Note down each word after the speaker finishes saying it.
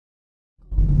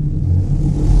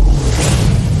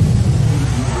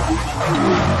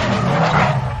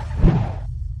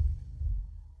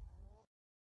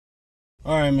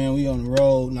right, man, we on the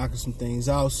road knocking some things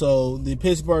out. So the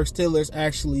Pittsburgh Steelers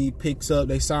actually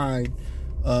they signed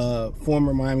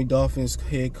former Miami Dolphins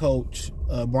head coach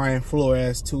Brian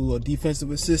Flores to a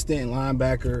defensive assistant and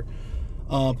linebacker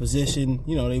position.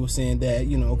 You know, they were saying that,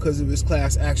 you know, because of his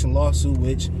class action lawsuit,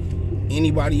 which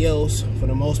anybody else, for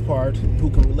the most part, who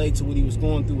can relate to what he was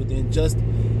going through with the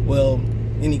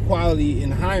inequality in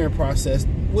the hiring process,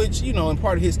 which, you know, in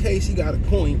part of his case, he got a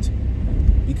point.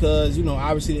 Because, you know,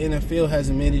 obviously the NFL has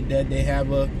admitted that they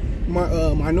have a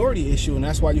minority issue, and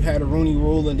that's why you had a Rooney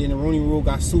Rule, and then the Rooney Rule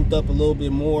got souped up a little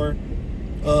bit more,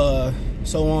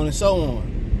 so on and so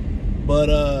on. But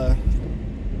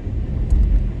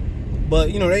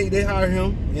you know, they hire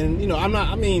him, and, you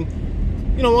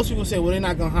know, most people say, well, they're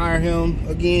not going to hire him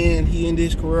again. He ended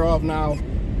his career off now.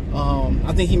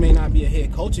 I think he may not be a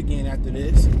head coach again after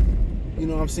this. You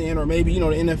know what I'm saying? Or maybe, you know,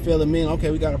 the NFL admit,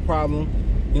 okay, we got a problem.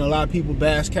 You know, a lot of people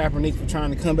bash Kaepernick for trying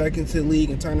to come back into the league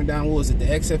and turn it down. What was it, the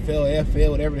XFL,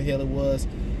 AFL, whatever the hell it was.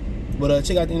 But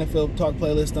check out the NFL Talk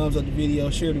playlist, thumbs up the video,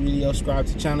 share the video, subscribe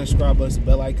to the channel, subscribe button, the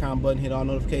bell icon button, hit all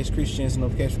notifications, increase chance the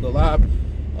notifications go live,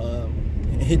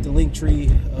 and hit the link tree,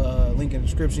 link in the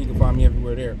description. You can find me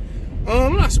everywhere there.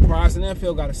 I'm not surprised the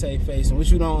NFL got a save face, and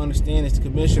what you don't understand is the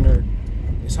commissioner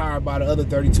is hired by the other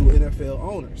 32 NFL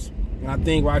owners. And I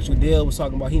think Roger Goodell was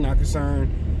talking about he not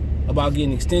concerned about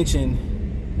getting extension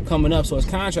coming up, so his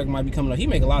contract might be coming up. He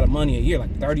make a lot of money a year,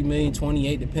 like 30 million,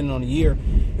 28, depending on the year.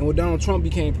 And when Donald Trump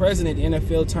became president, the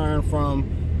NFL turned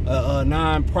from a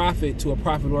non-profit to a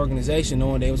profit organization,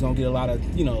 knowing they was gonna get a lot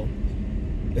of, you know,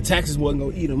 the taxes wasn't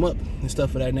gonna eat them up and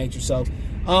stuff of that nature. So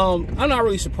I'm not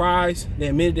really surprised. They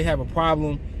admitted they have a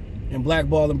problem in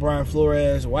blackballing Brian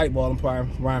Flores, whiteballing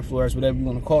Brian Flores, whatever you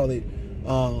want to call it.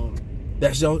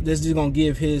 That's just gonna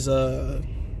give his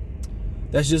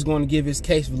That's just going to give his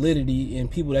case validity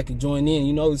and people that can join in.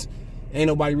 You know, ain't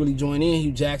nobody really joined in.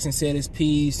 Hugh Jackson said his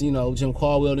piece. You know, Jim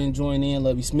Caldwell didn't join in.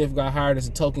 Lovie Smith got hired as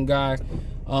a token guy.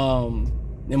 In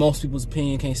most people's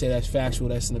opinion, can't say that's factual.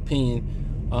 That's an opinion.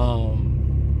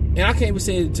 And I can't even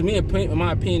say, to me, in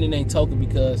my opinion, it ain't token,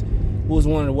 because it was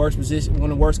one of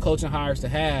the worst coaching hires to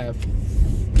have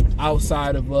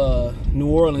outside of New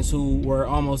Orleans, who were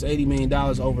almost $80 million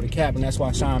over the cap, and that's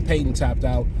why Sean Payton topped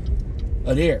out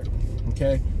of there.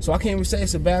 Okay, so I can't even say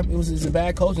it's a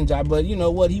bad coaching job, but you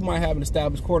know what? He might have an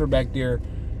established quarterback there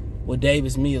with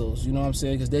Davis Mills. You know what I'm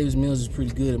saying? Because Davis Mills is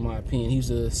pretty good in my opinion. He's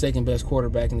the second best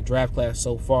quarterback in the draft class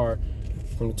so far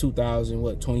from the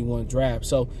 2021 draft.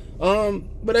 So,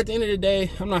 but at the end of the day,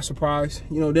 I'm not surprised.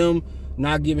 You know, them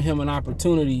not giving him an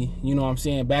opportunity. You know what I'm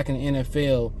saying? Back in the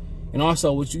NFL, and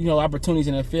also with, you know, opportunities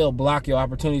in the NFL block your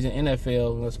opportunities in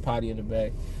NFL. Let's potty in the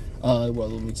back. Well, a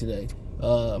little bit today.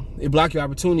 It block your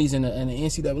opportunities in the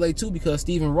NCAA too, because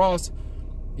Stephen Ross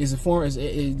is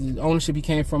the ownership he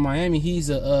came from Miami.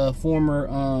 He's a former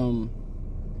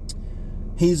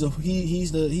he's a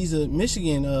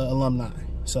Michigan alumni.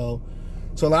 So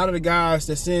a lot of the guys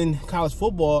that's in college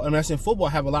football and that's in football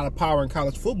have a lot of power in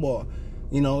college football.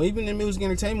 You know, even in the music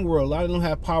entertainment world, a lot of them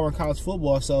have power in college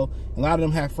football. So a lot of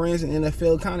them have friends in the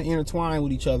NFL, kind of intertwined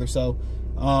with each other. So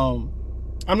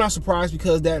I'm not surprised,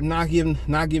 because that not giving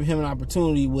him an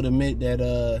opportunity would admit that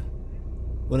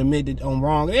I'm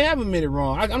wrong. They have admitted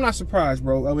wrong. I'm not surprised,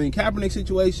 bro. I mean, Kaepernick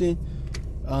situation,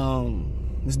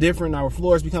 it's different. Now, will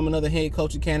Flores become another head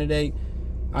coaching candidate?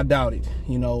 I doubt it.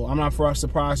 You know, I'm not surprised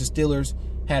the Steelers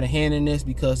had a hand in this,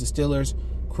 because the Steelers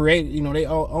created, you know, they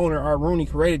owner Art Rooney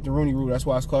created the Rooney Rule. That's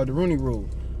why it's called the Rooney Rule.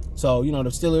 So, you know, the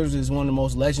Steelers is one of the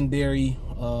most legendary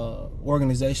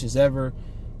organizations ever.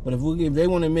 But if they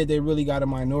want to admit they really got a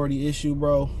minority issue,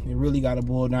 bro, it really got to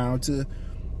boil down to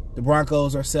the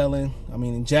Broncos are selling. I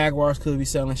mean, the Jaguars could be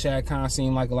selling. Shad Khan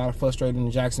seemed like a lot of frustration in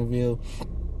Jacksonville.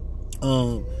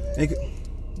 All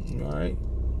right,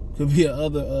 could be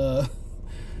other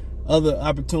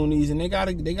opportunities, and they got.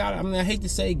 I mean, I hate to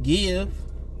say give,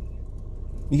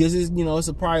 because it's, you know,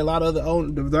 it's probably a lot of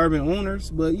other deserving owners,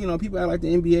 but you know, people act like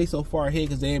the NBA so far ahead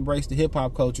because they embrace the hip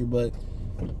hop culture, but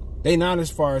they not as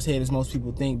far ahead as most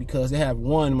people think, because they have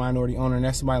one minority owner, and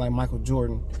that's somebody like Michael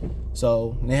Jordan.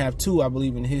 So they have two, I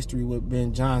believe, in history with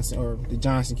Ben Johnson, or the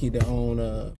Johnson kid that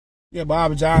owned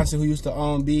Bob Johnson, who used to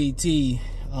own BET. He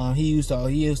used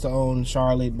to own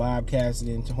Charlotte, Bob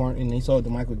Cassidy, and they sold to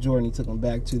Michael Jordan. He took him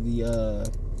back to the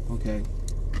okay.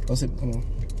 Come on.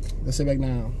 Let's sit back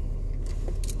down.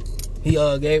 He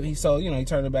sold, you know, he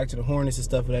turned it back to the Hornets and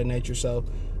stuff of that nature. So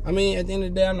I mean, at the end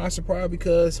of the day, I'm not surprised,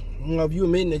 because, you know, if you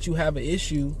admit that you have an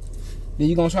issue, then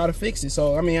you're going to try to fix it.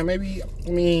 So, I mean,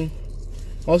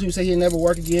 most people say he'll never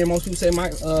work again. Most people say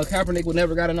Kaepernick would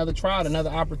never got another trial, another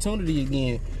opportunity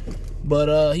again.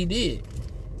 But he did.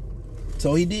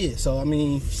 So he did. So, I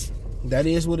mean, that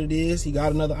is what it is. He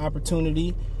got another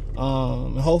opportunity.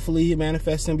 Hopefully he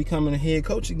manifests him becoming a head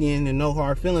coach again, and no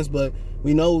hard feelings. But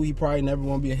we know he probably never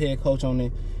want to be a head coach on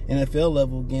the NFL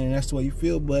level again, and that's the way you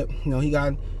feel. But, you know, he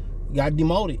got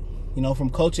demoted, you know, from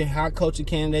high coaching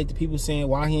candidate to people saying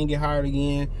why he didn't get hired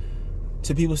again,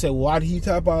 to people say, well, why did he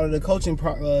top out of the coaching,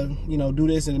 do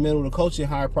this in the middle of the coaching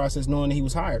hire process knowing that he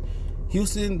was hired.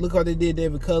 Houston, look how they did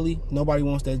David Culley. Nobody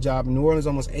wants that job. New Orleans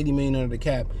almost $80 million under the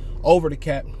cap. Over the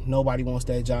cap, nobody wants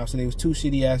that job. So there was 2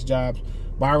 shitty-ass jobs.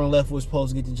 Byron Leftwich was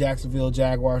supposed to get the Jacksonville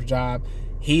Jaguars job.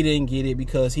 He didn't get it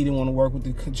because he didn't want to work with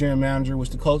the general manager,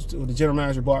 which the general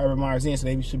manager brought Urban Meyers in, so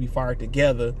they should be fired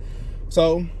together.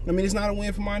 So, I mean, it's not a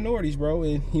win for minorities, bro.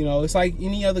 And, you know, it's like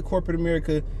any other corporate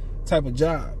America type of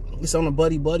job. It's on a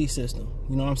buddy-buddy system.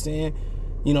 You know what I'm saying?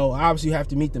 You know, obviously you have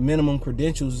to meet the minimum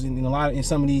credentials in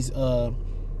some of these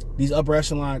upper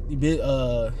echelon, if you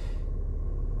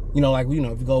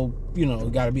go, you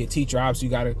got to be a teacher. Obviously,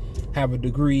 you got to have a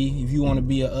degree. If you want to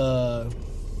be a,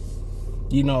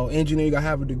 engineer, you got to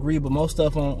have a degree. But most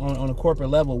stuff on a corporate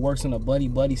level works in a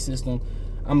buddy system.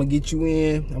 I'm gonna get you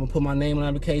in. I'm gonna put my name on the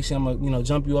application. I'm gonna,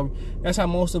 jump you over. That's how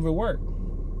most of it works.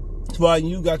 That's why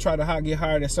you got to try to get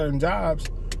hired at certain jobs.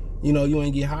 You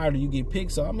ain't get hired or you get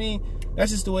picked. So I mean,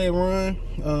 that's just the way it run.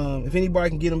 If anybody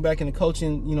can get him back in the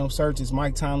coaching, search, it's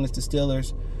Mike Tomlin, the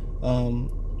Steelers.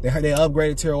 They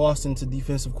upgraded Terrell Austin to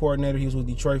defensive coordinator. He was with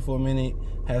Detroit for a minute,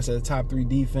 had us at the top 3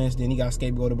 defense. Then he got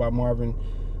scapegoated by Marvin.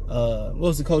 What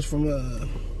was the coach from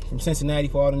Cincinnati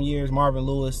for all them years? Marvin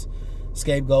Lewis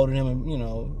scapegoated him,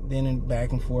 and then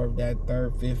back and forth, that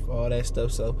 3rd, 5th, all that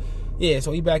stuff. So yeah,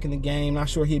 so he back in the game. Not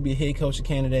sure he'd be a head coach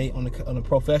candidate on a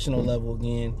professional level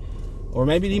again. Or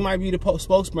maybe he might be the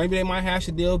spokesman. Maybe they might hash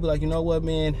a deal, be like, you know what,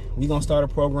 man, we gonna start a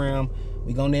program.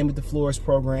 We gonna name it the Flores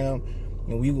program.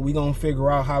 And we gonna figure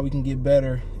out how we can get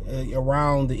better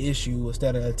around the issue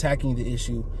instead of attacking the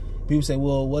issue. People say,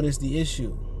 well, what is the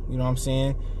issue? You know what I'm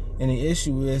saying? And the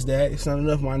issue is that it's not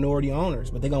enough minority owners,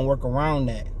 but they're gonna work around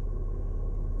that.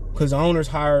 Because the owners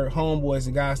hire homeboys,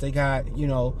 the guys they got,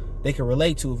 they can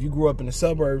relate to. If you grew up in the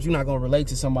suburbs, you're not gonna relate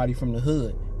to somebody from the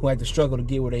hood who had to struggle to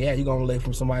get where they at. You're gonna relate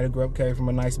from somebody who grew up came from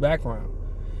a nice background,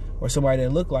 or somebody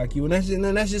that looked like you. And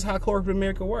that's just how corporate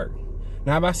America works.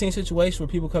 Now, have I seen situations where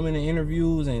people come in and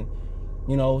interviews and,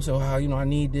 so how, I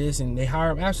need this, and they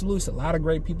hire them? Absolutely. It's a lot of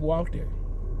great people out there.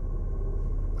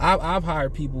 I've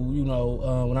hired people,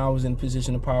 when I was in a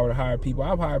position of power to hire people.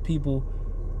 I've hired people,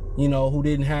 who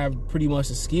didn't have pretty much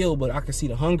the skill, but I could see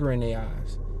the hunger in their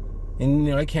eyes. And,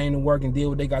 they came to work and did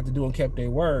what they got to do and kept their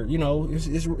word.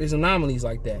 It's anomalies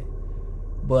like that.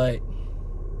 But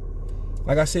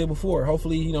like I said before,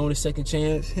 hopefully, the second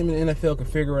chance, him and the NFL can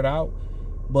figure it out.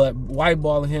 But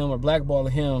whiteballing him or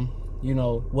blackballing him,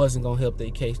 wasn't going to help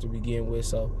their case to begin with.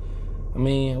 So, I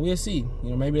mean, we'll see.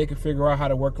 Maybe they can figure out how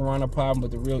to work around the problem,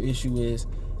 but the real issue is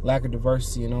lack of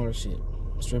diversity and ownership,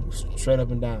 straight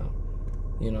up and down.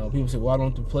 People say, why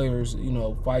don't the players,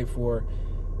 fight for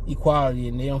equality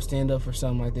and they don't stand up for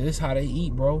something like that? This is how they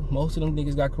eat, bro. Most of them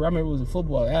niggas got career. I remember it was a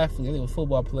football athlete. I think it was a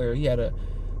football player. He had I'm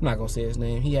not going to say his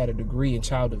name. He had a degree in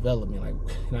child development. Like,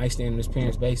 I used to stand in his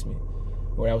parents' basement.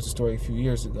 Or that was a story a few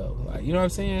years ago. Like, you know what I'm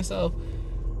saying? So,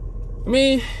 I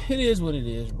mean, it is what it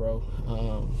is, bro.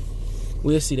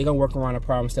 We'll see. They're going to work around the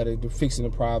problem instead of fixing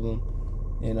the problem.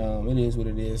 And it is what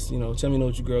it is. Tell me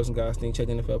what you girls and guys think. Check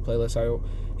the NFL playlist.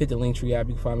 Hit the Linktree app.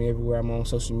 You can find me everywhere. I'm on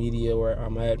social media where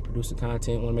I'm at, producing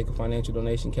content. Want to make a financial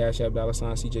donation? Cash App, $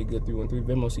 CJGood313.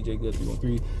 Venmo,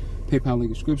 CJGood313. PayPal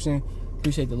link description.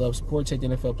 Appreciate the love, support. Check the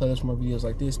NFL playlist for more videos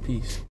like this. Peace.